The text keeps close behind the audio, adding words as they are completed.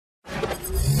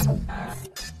What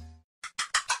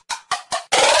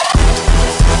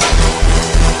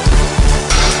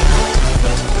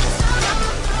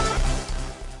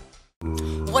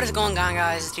is going on,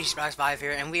 guys? It's TDCROX 5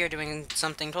 here, and we are doing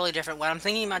something totally different. What I'm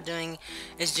thinking about doing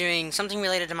is doing something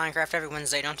related to Minecraft every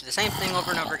Wednesday. Don't do the same thing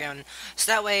over and over again.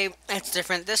 So that way, it's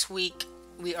different. This week,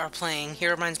 we are playing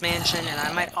Herobrine's Mansion, and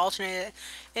I might alternate it.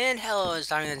 And hello, it's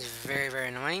something that's very, very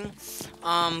annoying.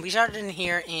 We started in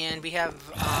here, and we have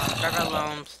Forever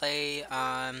Alone play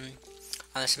on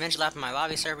the Savage Lab in my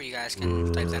lobby server. You guys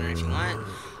can type that in if you want.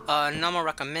 Normal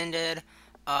recommended,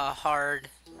 hard,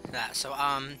 that. So,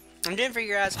 I'm doing for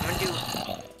you guys. I'm gonna do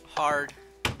hard.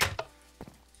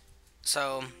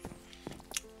 So,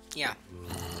 yeah.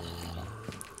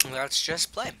 Let's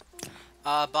just play.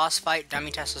 Boss fight, dummy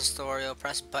test tutorial,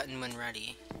 press button when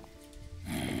ready.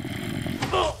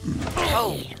 Oh!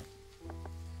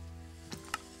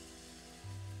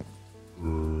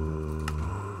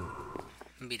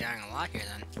 I'll be dying a lot here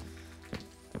then.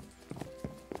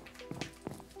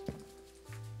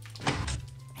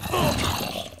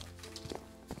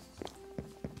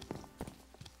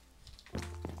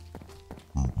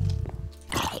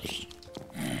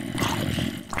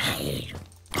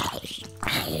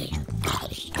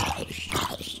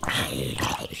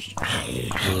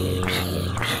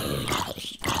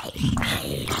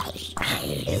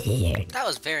 That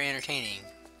was very entertaining.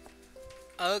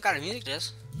 Oh, got a music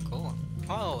disc. Cool.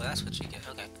 Oh, that's what you get.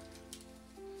 Okay.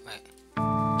 Wait.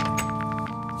 Oh,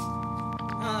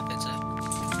 that fits it.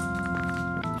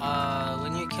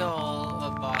 When you kill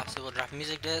a boss, it will drop a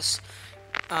music disc.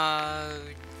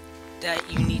 That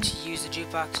you need to use the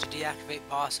jukebox to deactivate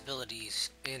boss abilities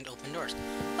and open doors.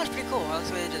 That's pretty cool. I like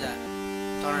the way they did that.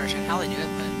 Don't understand how they do it,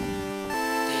 but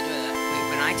they do that. Wait,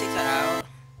 when I take that out...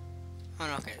 Oh,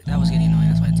 no, okay. That was getting annoying.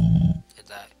 That's why I did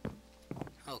that.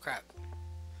 Oh, crap.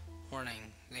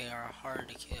 Warning. They are hard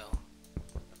to kill.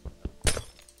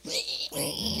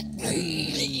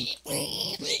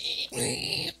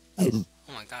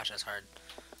 Oh my gosh, that's hard.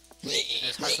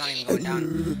 This heart's not even going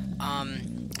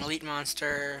down. Elite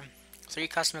monster. 3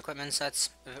 custom equipment sets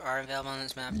are available on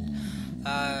this map. 1,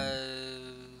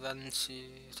 2,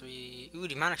 3. Ooh,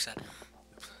 demonic set.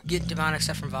 Get demonic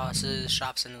set from bosses,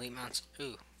 shops, and elite monsters.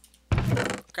 Ooh.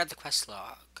 Grab the quest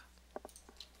log.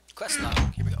 Quest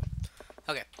log. Here we go.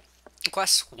 Okay.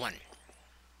 Quest 1.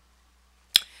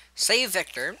 Save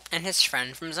Victor and his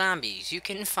friend from zombies. You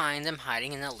can find them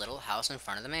hiding in the little house in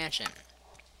front of the mansion.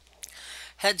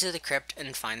 Head to the crypt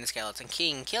and find the Skeleton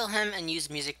King. Kill him and use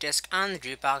the music disc on the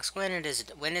jukebox. When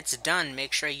it's done,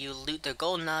 make sure you loot the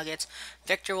gold nuggets.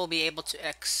 Victor will be able to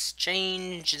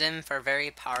exchange them for very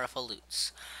powerful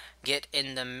loots. Get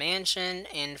in the mansion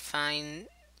and find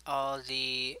all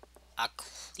the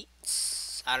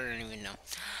acolytes. I don't even know.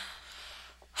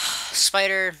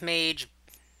 Spider, mage,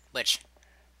 witch.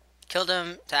 Kill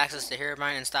them to access the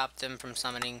Herobrine and stop them from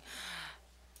summoning.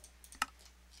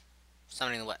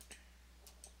 Summoning the what?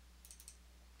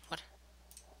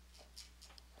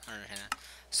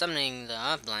 Summoning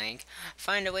the blank.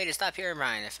 Find a way to stop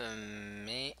Herobrine.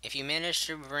 If you manage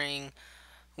to bring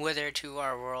Wither to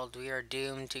our world, we are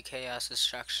doomed to chaos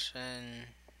destruction.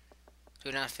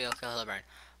 Do not fail, kill Herobrine.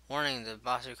 Warning, the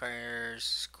boss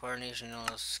requires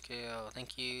coordinational skill.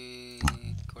 Thank you.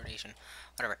 Coordination.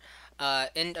 Whatever.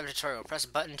 End of tutorial. Press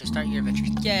button to start your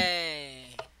adventure.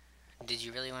 Yay! Did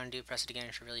you really want to press it again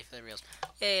to really feel the reels?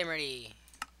 Yay, I'm ready.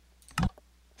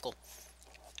 Cool.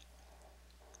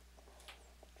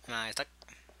 Am I stuck?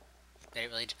 Did it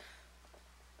really...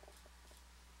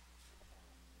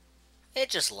 It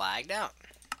just lagged out.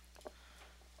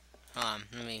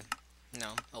 Let me...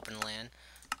 No, open LAN.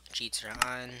 Cheats are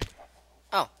on.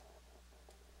 Oh!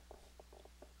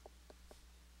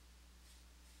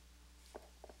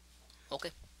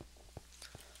 Okay.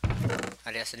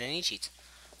 I guess I didn't need cheats.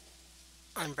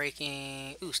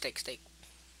 Unbreaking... Ooh, steak. I'm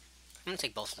gonna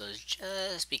take both of those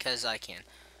just because I can.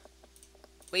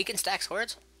 Wait, you can stack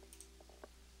swords?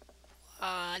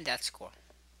 That's cool.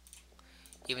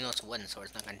 Even though it's a wooden sword,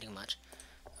 it's not gonna do much.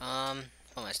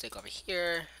 Put my stick over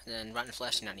here, then rotten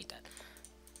flesh, do not need that.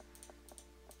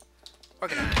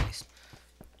 Organized.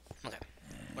 Okay.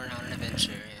 We're on an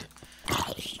adventure.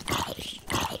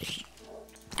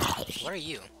 What are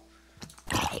you?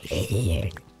 I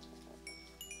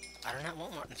do not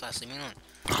want rotten flesh, leave me alone.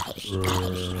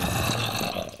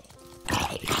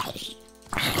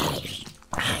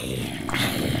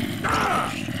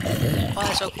 Oh,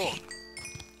 that's so cool.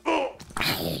 I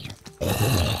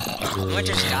might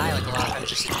just die like a lot of times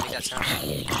just to make that sound.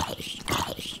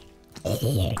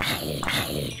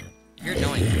 You're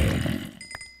annoying.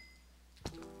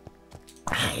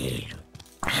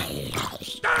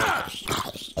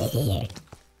 Oh,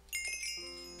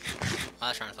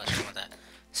 that's trying to flash. I don't want that.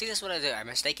 See, this is what I do. I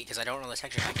mistake it because I don't know the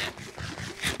texture pack yet.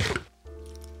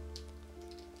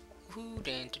 Ooh,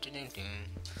 dun, dun, dun, dun, dun.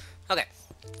 Okay.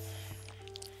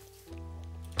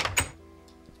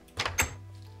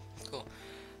 Cool.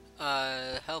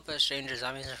 Help us, strangers.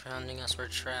 Zombies are surrounding us. We're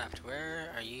trapped.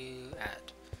 Where are you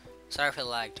at? Sorry for the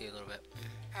lag, too, a little bit.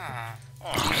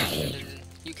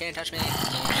 You can't touch me.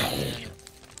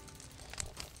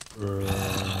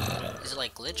 Is it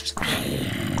like glitch or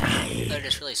something? They're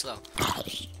just really slow.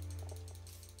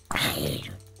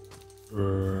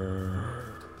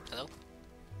 Hello?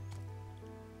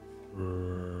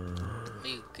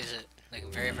 Is it like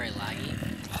very, very laggy?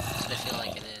 That's what I feel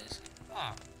like it is.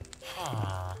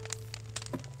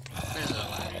 There's a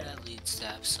ladder that leads to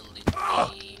absolutely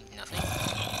nothing.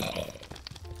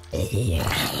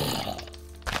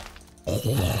 I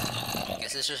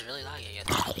guess it's just really laggy, I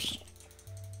guess.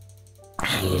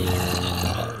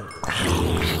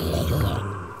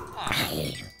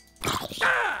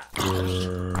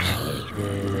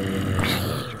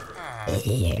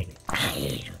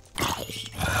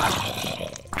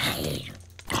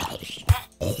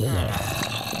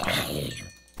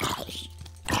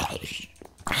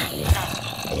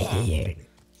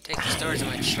 Take the storage of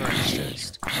my shortage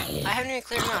chest. I haven't even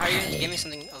cleared them out. How are you going to give me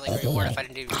something like a reward if I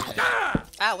didn't do anything?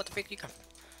 Ah, what the freak did you come from?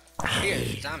 Here,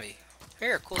 zombie.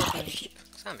 Here, cool looking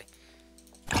zombie.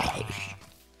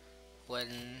 When...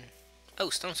 Oh,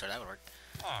 stone sword, that would work.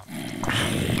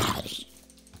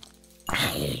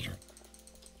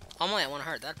 I'm only at 1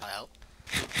 heart, that'd probably help.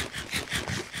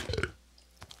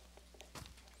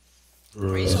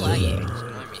 Are you so laggy?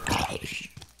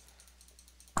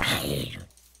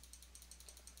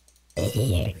 It's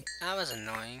annoying me. That was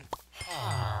annoying.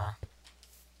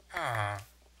 I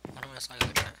don't want to slide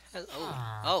like that.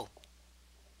 Oh.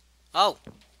 Oh!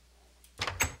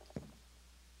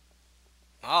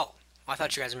 Oh! I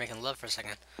thought you guys were making love for a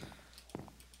second.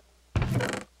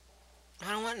 I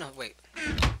don't want no. Wait.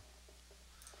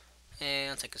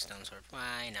 And I'll take a stone sword.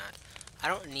 Why not? I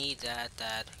don't need that.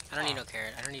 I don't need no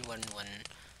carrot. I don't need one.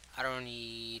 I don't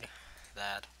need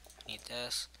that. I need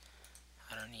this.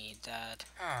 I don't need that.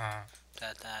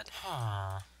 That.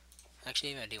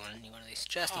 Actually, maybe I do need one of these.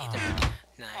 Just eat them.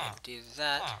 Now I do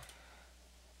that.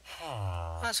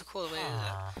 Oh, that's a cool way to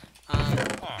do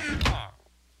that.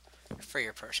 For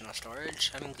your personal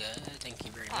storage, I'm good. Thank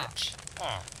you very much.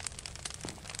 I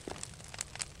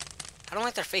don't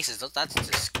like their faces. That's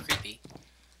just creepy.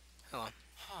 Hold on.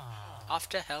 Off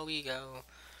to hell we go.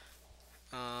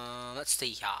 Let's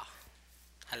see.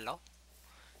 Hello.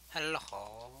 Hello,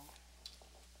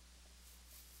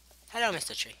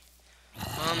 Mr. Tree.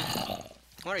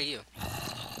 What are you?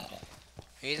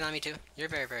 Are you a zombie too? You're a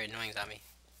very, very annoying zombie.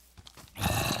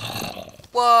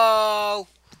 Whoa!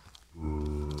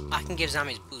 I can give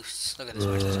zombies boosts. Look at this.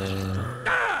 Watch this.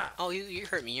 Oh, you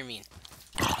hurt me. You're mean.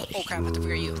 Oh crap! What the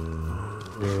frick are you?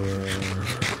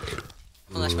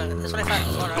 Well, that's what I thought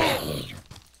before.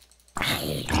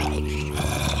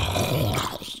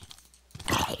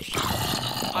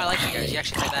 Oh, I like you guys. You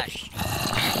actually fight back.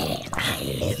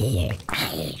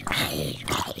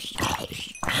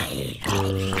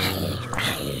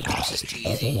 This is too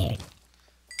easy.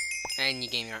 And you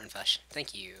gave me art and flesh.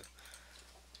 Thank you.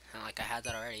 Not like I had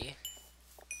that already.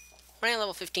 We're at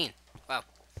level 15. Wow.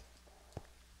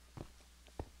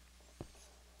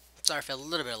 Sorry for a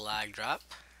little bit of lag drop.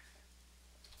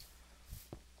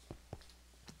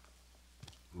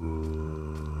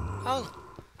 Oh,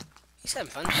 he's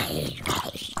having fun.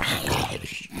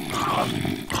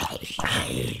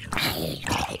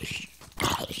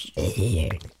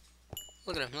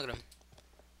 Look at him.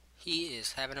 He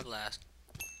is having a blast.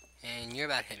 And you're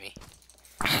about to hit me.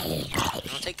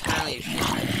 Don't take kindly. Is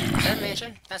that a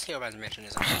mansion? That's Herobrine's mansion,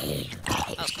 isn't it?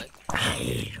 That was quick.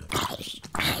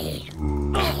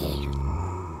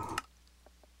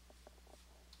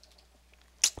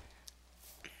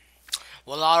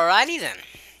 Well, alrighty then.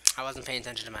 I wasn't paying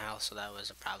attention to my house, so that was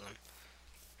a problem.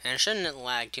 And it shouldn't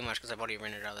lag too much because I've already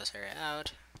rendered all this area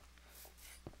out.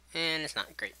 And it's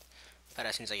not great. But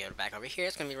as soon as I get back over here,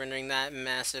 it's going to be rendering that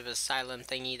massive asylum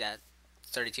thingy, that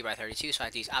 32 by 32, so I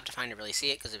have to use Optifine to really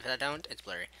see it, because if I don't, it's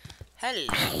blurry. Hello!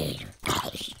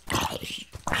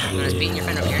 I'm just beating your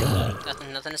friend over here.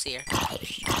 Nothing to see here. Oh,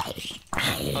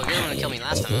 you're the one who killed me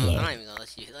last time. I'm not even going to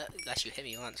let you hit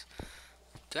me once.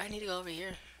 Do I need to go over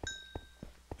here?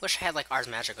 Wish I had, like, Ars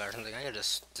Magica or something. I could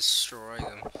just destroy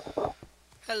them.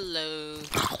 Hello!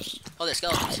 Oh, there's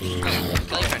skeletons.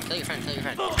 Oh, kill your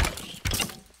friend.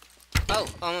 Oh,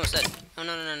 almost dead. Oh,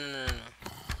 no.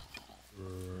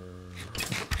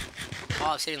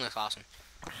 Oh, this city looks awesome.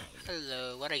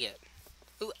 Hello, what'd I get?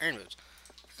 Ooh, iron boots.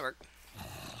 That work.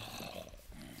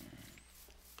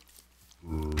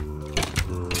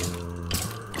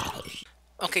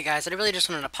 Okay guys, I really just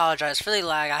wanted to apologize for the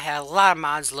lag. I had a lot of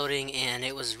mods loading and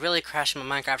it was really crashing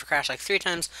my Minecraft. It crashed like 3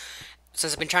 times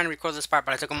since I've been trying to record this part,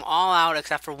 but I took them all out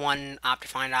except for one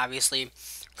Optifine, obviously,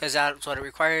 because that's what it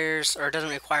requires, or it doesn't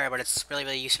require, but it's really,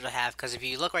 really useful to have, because if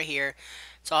you look right here,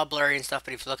 it's all blurry and stuff,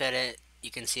 but if you look at it,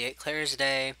 you can see it clear as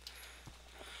day.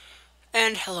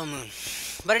 And hello moon.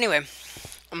 But anyway,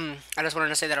 I just wanted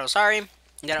to say that I was sorry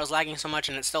that I was lagging so much,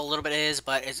 and it still a little bit is,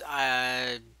 but it's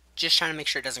just trying to make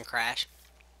sure it doesn't crash.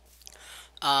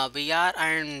 We got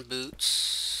iron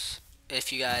boots.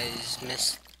 If you guys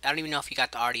missed, I don't even know if you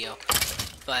got the audio,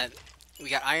 but we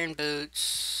got iron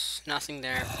boots. Nothing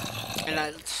there, and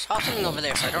I saw something over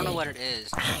there, so I don't know what it is.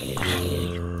 I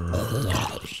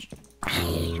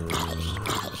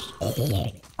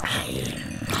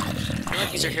feel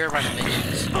like these are Herobrine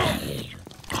minions.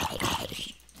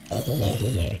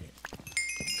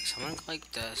 Someone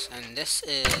like this, and this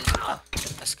is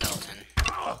a skeleton.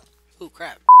 Ooh,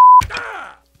 crap.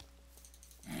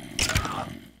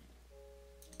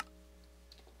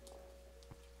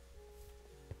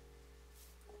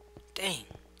 Dang.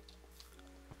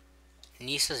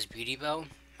 Nisa's beauty bow?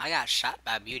 I got shot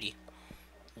by beauty.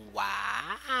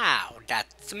 Wow,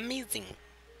 that's amazing.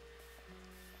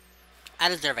 I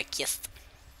deserve a kiss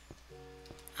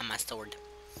on my sword.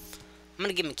 I'm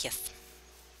gonna give him a kiss.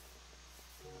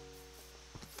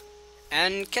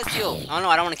 And kiss you. Oh no,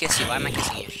 I don't want to kiss you. Why am I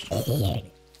kissing you?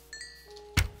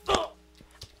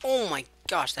 Oh my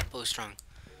gosh, that bow is strong.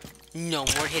 No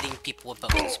more hitting people with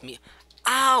bows. Me.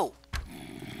 Ow!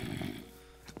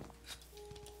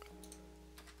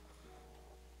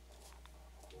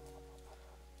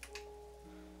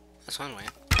 That's one way.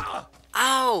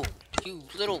 Ow! You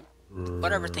little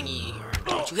whatever thingy.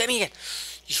 Don't you hit me again!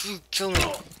 You kill me!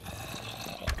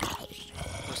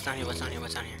 What's down here? What's down here?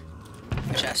 What's down here?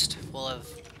 A chest full of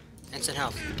instant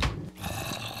health.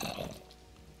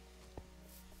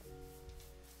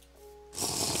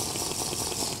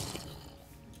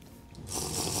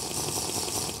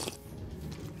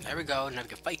 There we go. Now we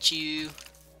can fight you.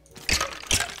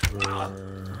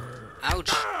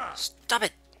 Ouch! Stop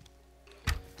it!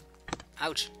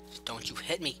 Ouch. Don't you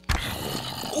hit me.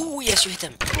 Oh, yes, you hit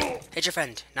them. Hit your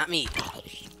friend, not me.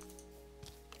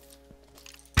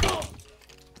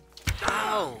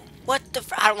 Ow. What the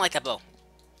I don't like that bow.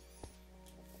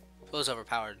 Bow's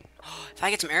overpowered. If I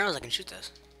get some arrows, I can shoot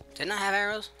this. Didn't I have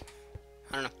arrows?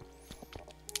 I don't know.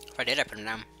 If I did, I put them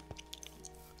down.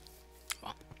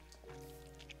 Well.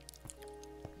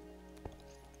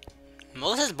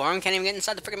 Melissa's boring, can't even get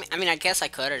inside the freaking... I mean, I guess I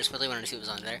could. I just really wanted to see what was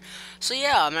on there. So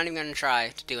yeah, I'm not even going to try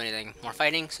to do anything. More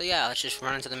fighting. So yeah, let's just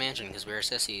run into the mansion, because we're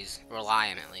sissies. We're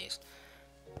lying, at least.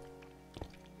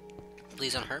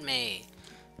 Please don't hurt me.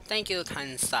 Thank you,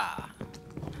 kind sir.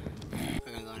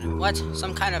 We're gonna go in. What?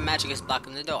 Some kind of magic is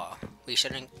blocking the door. We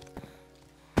shouldn't...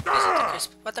 Is it the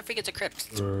crisp? What the freak is a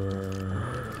crisp?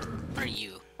 What are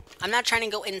you? I'm not trying to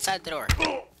go inside the door.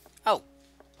 Oh.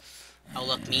 Oh,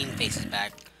 look, mean face is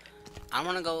back. I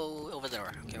want to go over there.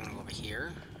 Okay, I'm gonna go over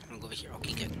here. I'm gonna go over here.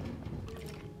 Okay, good.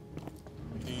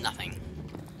 Nothing.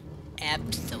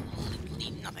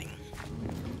 Absolutely nothing.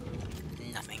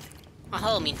 Nothing. Oh,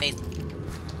 hello, mean face.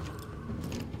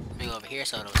 Let me go over here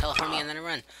so it'll teleport me and then I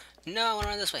run. No, I want to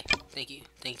run this way. Thank you.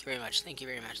 Thank you very much. Thank you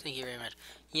very much. Thank you very much.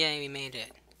 Yay, we made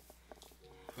it.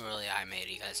 Really, I made it.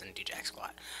 You guys didn't do jack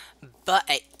squat. But,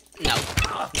 hey, no.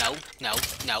 No, no,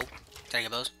 no. Did I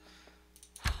get bows?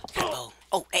 Oh,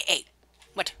 oh, hey, hey.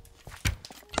 What?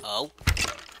 Oh.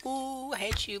 Ooh, I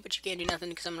hate you, but you can't do nothing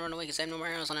because I'm gonna run away because I have no more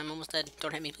arrows and I'm almost dead.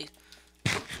 Don't hit me, please.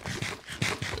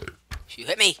 You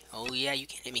hit me. Oh, yeah, you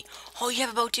can't hit me. Oh, you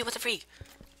have a bow too. What the freak?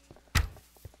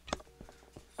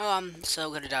 Oh, I'm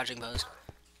so good at dodging bows.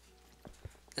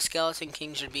 The Skeleton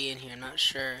King should be in here. I'm not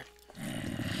sure.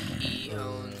 He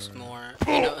owns more.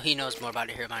 He knows more about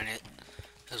it here than it.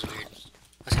 That was weird.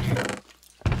 What's in here?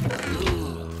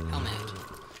 Ooh, helmet.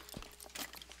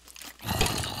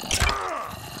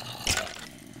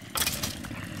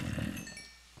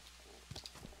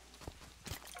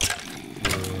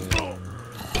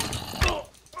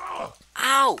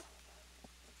 Ow!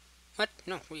 What?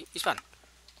 No, we spawned.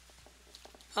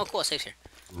 Oh, cool, save's here.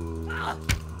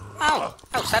 Ow!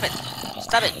 Oh, stop it!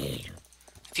 Stop it!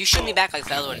 If you shoot me back like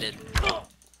the other one did.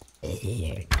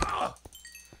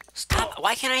 Stop!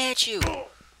 Why can't I hit you?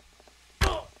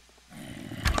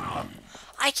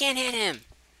 I can't hit him!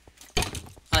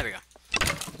 Oh, there we go.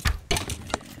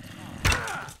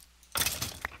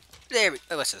 There we go.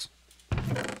 Oh, what's this?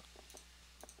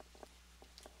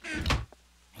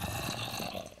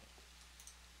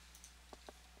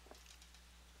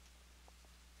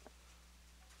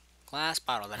 Glass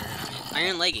bottle that are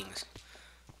iron leggings.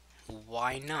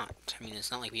 Why not? I mean,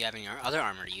 it's not like we have any other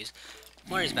armor to use.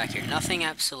 What is back here? Nothing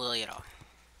absolutely at all.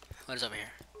 What is over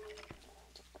here?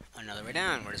 Another way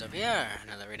down. What is over here?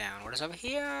 Another way down. What is over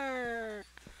here?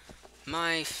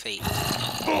 My fate.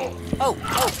 Oh, oh,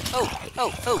 oh,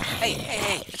 oh, oh, hey, hey,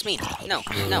 hey, it's me. No,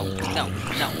 no, no,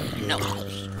 no, no.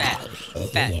 Bad,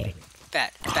 bad,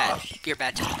 bad, bad. You're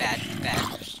bad too. Bad,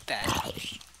 bad, bad.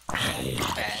 Bad,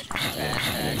 bad, bad, bad,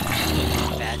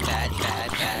 bad, bad, bad,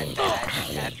 bad,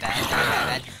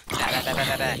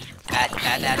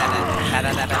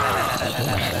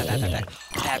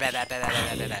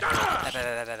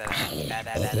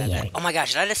 bad, bad, bad. Oh my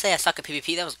gosh, did I just say I suck at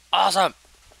PvP? That was awesome!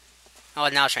 Oh,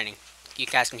 now it's raining. You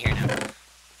guys can hear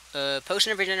now.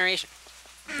 Potion of regeneration.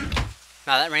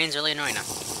 Wow, that rain's really annoying now.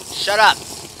 Shut up!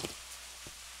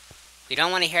 We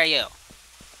don't want to hear you.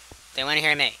 They want to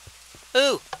hear me.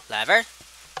 Ooh! Lever!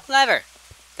 Lever!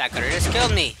 That could have just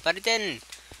killed me, but it didn't.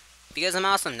 Because I'm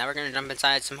awesome. Now we're gonna jump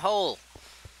inside some hole.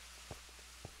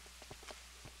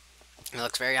 It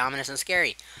looks very ominous and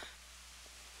scary.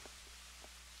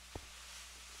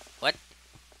 What?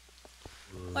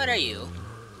 What are you?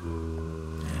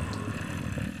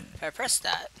 If I press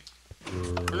that,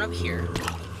 run over here,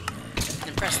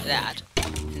 and press that.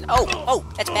 And, oh,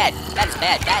 that's bad. That is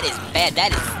bad. That is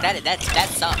bad. That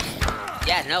sucks.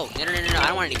 Yeah, no, I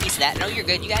don't want any piece of that. No, you're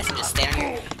good. You guys can just stay on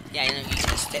here. Yeah, you can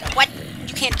just stay. What?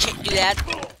 You can't do that.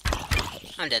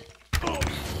 I'm dead.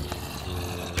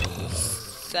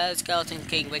 Sad Skeleton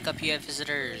King, wake up, you have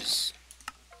visitors.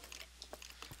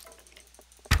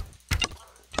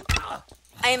 Oh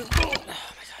my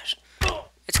gosh.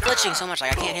 It's glitching so much,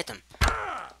 like I can't hit them.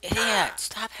 Idiot,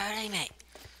 stop hurting me.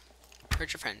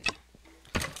 Hurt your friend.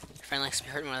 Your friend likes to be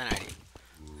hurt more than I do.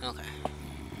 Okay.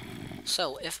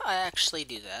 So, if I actually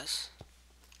do this...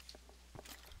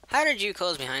 How did you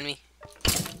close behind me?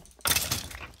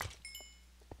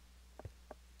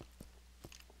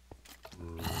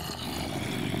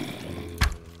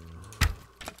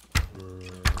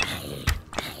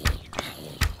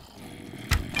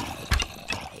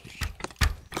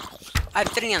 I have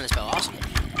infinity on this bow, awesome.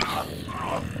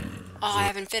 Oh, I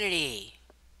have infinity.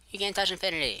 You can't touch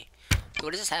infinity.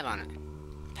 What does this have on it?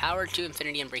 Power to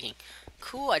infinity and breaking.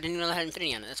 Cool, I didn't even know that had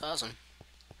infinity on it. That's awesome.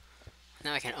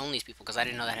 Now I can own these people because I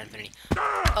didn't know that had infinity.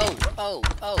 Oh.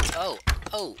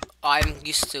 I'm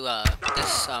used to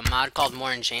this mod called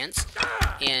More Enchants.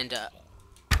 And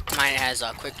mine has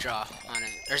a quick draw on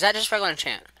it. Or is that just regular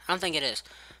enchant? I don't think it is.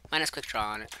 Mine has quick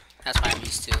draw on it. That's why I'm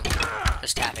used to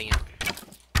just tapping it.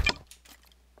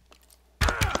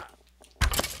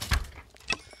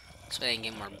 This way I can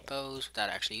get more bows without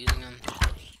actually using them.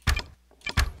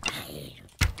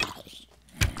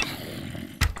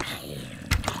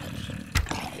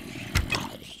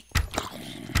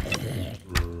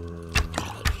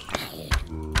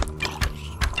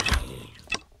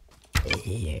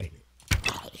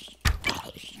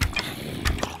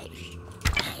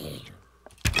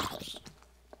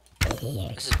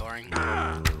 This is boring.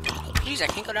 Jeez, I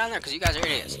can't go down there because you guys are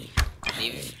idiots.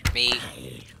 Leave me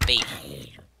be.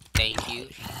 Thank you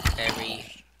very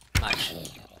much.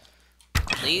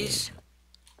 Please?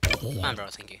 Come on, bro,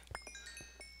 thank you.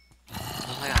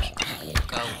 Oh my gosh.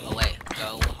 Go away.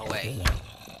 Go away.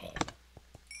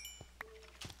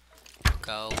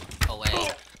 Go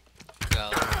away.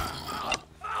 Go.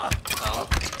 Go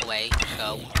away.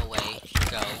 Go away.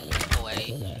 Go away.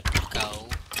 Go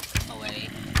away.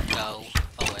 Go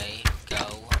away. Go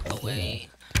away.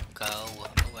 Go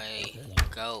away.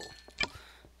 Go.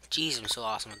 Jeez, I'm so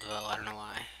awesome with the bow, I don't know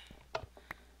why.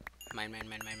 Mine.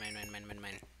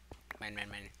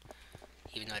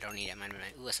 Even though I don't need it, mine.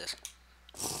 Ooh, what's this?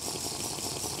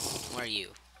 Where are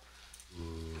you?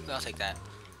 I'll take that.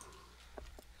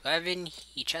 Do I have any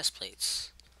chest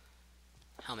plates?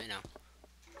 Helmet, no.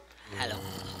 Hello.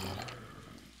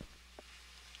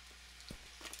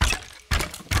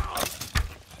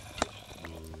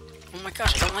 Oh my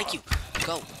gosh, I don't like you.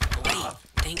 Go away.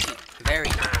 Thank you very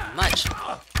much.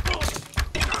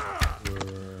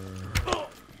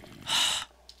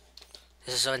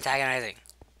 This is so antagonizing.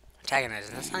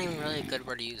 Antagonizing. That's not even really a good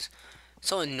word to use.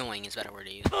 So annoying is a better word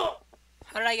to use. How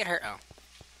did I get hurt? Oh.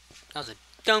 That was a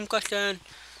dumb question.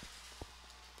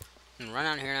 I'm gonna run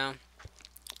out here now.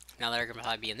 Now they're gonna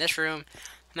probably be in this room.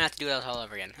 I'm gonna have to do that all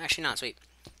over again. Actually, not sweet.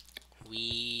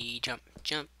 We jump,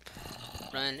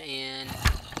 run, and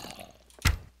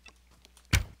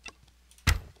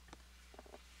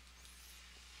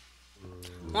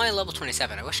I'm only level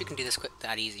 27. I wish you can do this quick,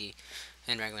 that easy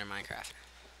in regular Minecraft.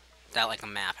 Without like a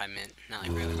map, I meant, not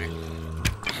like regular Minecraft.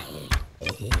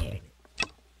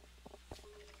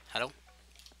 Hello?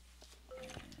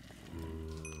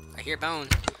 I hear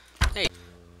bones. Hey.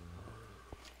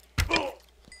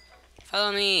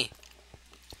 Follow me.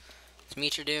 To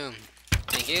meet your doom.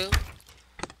 Thank you.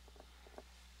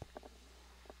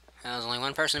 That was only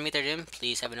one person to meet their doom.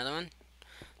 Please have another one.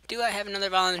 Do I have another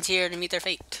volunteer to meet their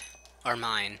fate? Or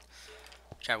mine?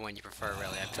 Whichever one you prefer,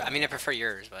 really. I mean, I prefer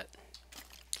yours, but...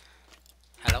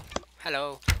 Hello?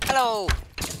 Hello? Hello!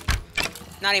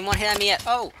 Not even one hit on me yet.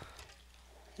 Oh!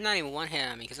 Not even one hit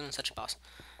on me, because I'm such a boss.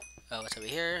 Oh, what's over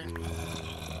here?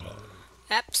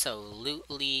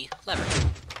 Absolutely lever.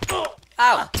 Ow!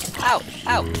 Ow!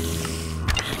 Ow!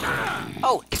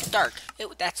 Oh, it's dark.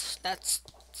 That's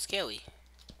scary.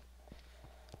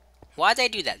 Why'd they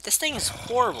do that? This thing is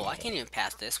horrible. I can't even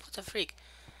pass this. What the freak?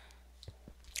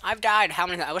 I've died how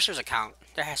many times? I wish there was a count.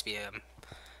 There has to be a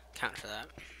count for that.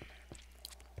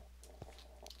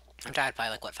 I've died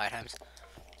probably like, what, 5 times?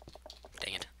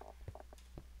 Dang it.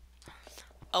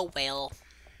 Oh, well.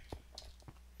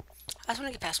 I just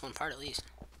want to get past one part at least.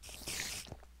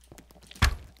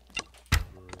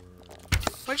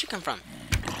 Where'd you come from?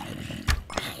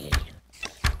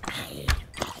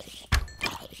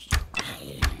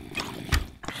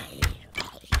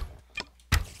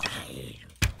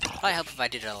 Probably help if I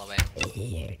did it all the way.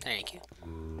 Thank you.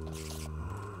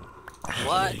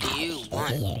 What do you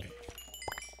want? What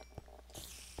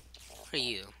are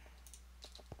you?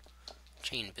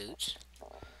 Chain boots.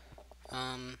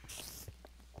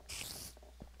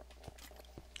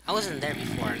 I wasn't there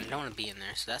before and I don't want to be in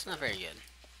there, so that's not very good.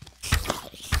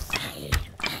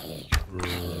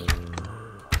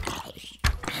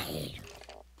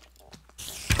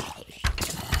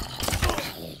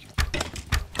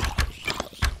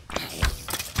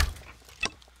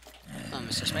 Hello,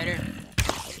 Mr. Spider.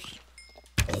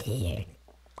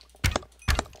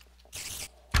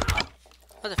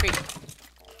 What the freak?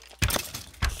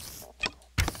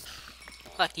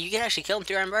 Fuck, you can actually kill him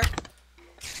through Iron Bar?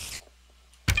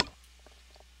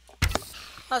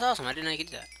 That's awesome, I didn't know you could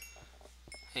do that.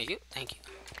 Thank you, thank you.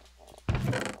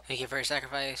 Thank you for your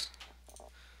sacrifice.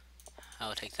 I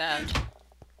will take that.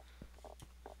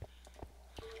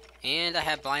 And I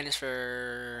have blindness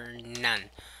for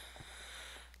none.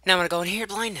 Now I'm gonna go in here,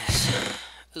 blindness.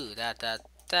 Ooh, that. Put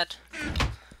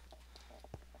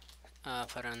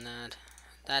on that.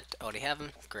 That, already have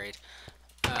them, great.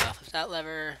 Flip that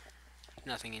lever.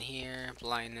 Nothing in here.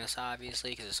 Blindness, obviously,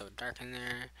 because it's so dark in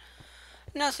there.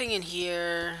 Nothing in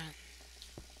here.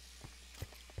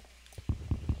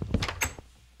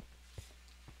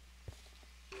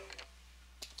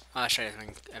 Oh, let's try this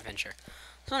adventure. I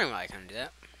was wondering why I couldn't do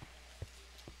that.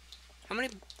 How many?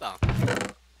 Oh.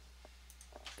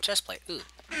 Chest plate. Ooh.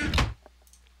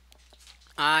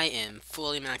 I am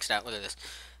fully maxed out. Look at this.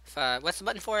 If, what's the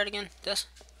button for it again? This?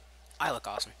 I look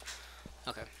awesome.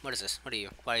 Okay, what is this? What are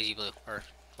you? Why is you blue? Or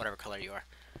whatever color you are.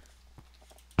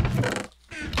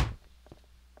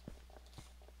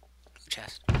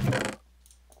 Chest.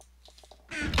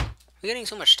 We're getting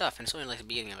so much stuff, and it's only like the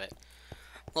beginning of it.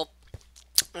 Well,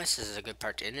 this is a good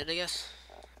part to end it, I guess.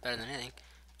 Better than anything.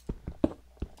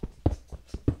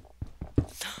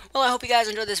 Well, I hope you guys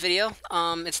enjoyed this video.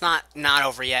 It's not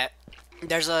over yet.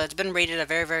 It's been rated a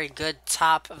very, very good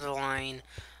top of the line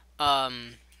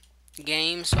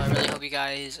game, so I really hope you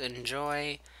guys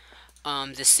enjoy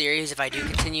this series if I do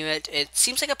continue it. It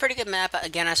seems like a pretty good map.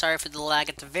 Again, I'm sorry for the lag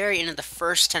at the very end of the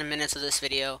first 10 minutes of this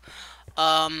video.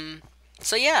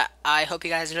 So yeah, I hope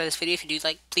you guys enjoy this video. If you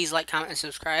do, please like, comment, and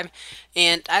subscribe.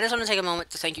 And I just want to take a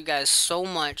moment to thank you guys so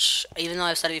much. Even though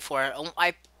I've said it before,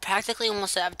 I practically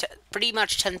almost have pretty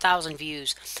much 10,000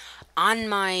 views on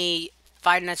my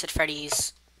Five Nights at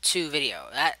Freddy's 2 video.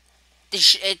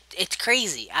 It's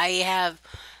crazy. I have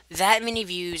that many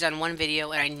views on one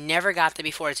video, and I never got that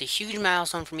before. It's a huge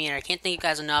milestone for me, and I can't thank you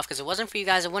guys enough, because if it wasn't for you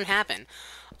guys, it wouldn't happen.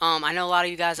 I know a lot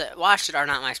of you guys that watched it are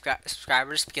not my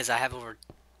subscribers, because I have over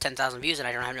 10,000 views, and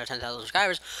I don't have no 10,000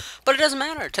 subscribers, but it doesn't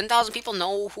matter. 10,000 people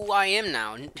know who I am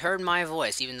now, and heard my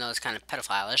voice, even though it's kind of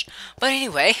pedophile-ish. But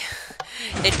anyway,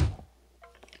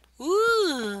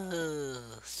 ooh,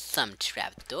 some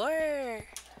trapdoor.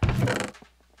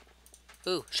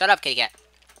 Ooh, shut up, kitty cat.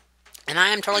 And I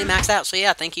am totally maxed out, so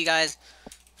yeah, thank you guys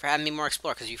for having me more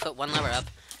explore, because you put one lever up,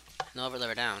 and the other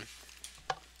lever down.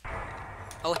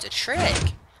 Oh, it's a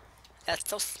trick! That's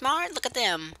so smart, look at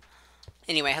them!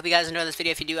 Anyway, I hope you guys enjoyed this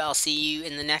video. If you do, I'll see you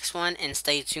in the next one, and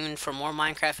stay tuned for more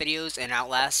Minecraft videos and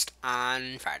Outlast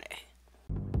on Friday.